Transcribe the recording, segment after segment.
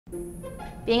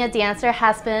Being a dancer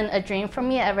has been a dream for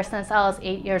me ever since I was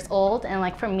 8 years old, and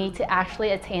like for me to actually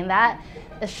attain that,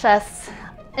 it's just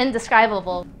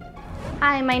indescribable.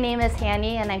 Hi, my name is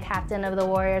Hannie and I'm captain of the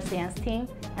Warriors dance team,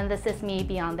 and this is me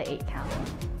beyond the 8 count.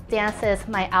 Dance is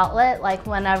my outlet, like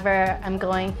whenever I'm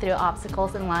going through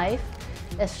obstacles in life,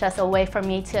 it's just a way for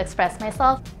me to express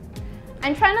myself.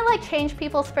 I'm trying to like change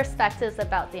people's perspectives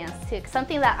about dance too.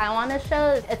 Something that I want to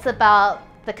show, it's about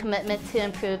the commitment to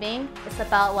improving. It's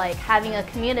about like having a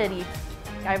community.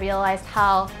 I realized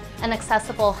how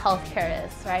inaccessible healthcare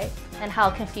is, right? And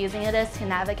how confusing it is to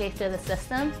navigate through the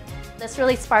system. This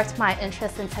really sparked my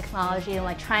interest in technology and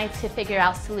like trying to figure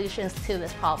out solutions to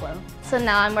this problem. So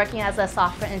now I'm working as a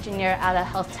software engineer at a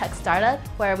health tech startup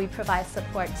where we provide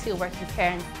support to working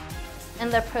parents.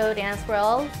 In the pro dance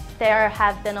world, there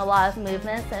have been a lot of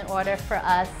movements in order for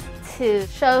us to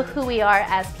show who we are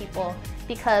as people.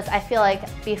 Because I feel like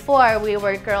before we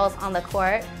were girls on the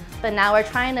court, but now we're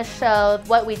trying to show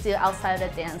what we do outside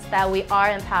of dance, that we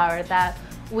are empowered, that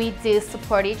we do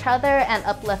support each other and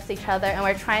uplift each other, and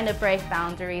we're trying to break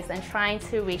boundaries and trying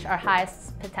to reach our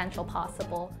highest potential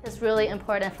possible. It's really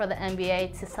important for the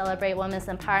NBA to celebrate women's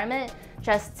empowerment,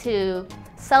 just to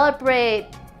celebrate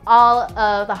all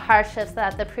of the hardships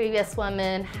that the previous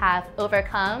women have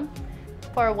overcome,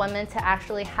 for women to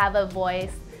actually have a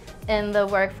voice in the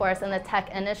workforce, in the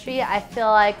tech industry. I feel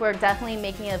like we're definitely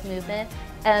making a movement,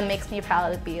 and it makes me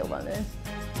proud to be a woman.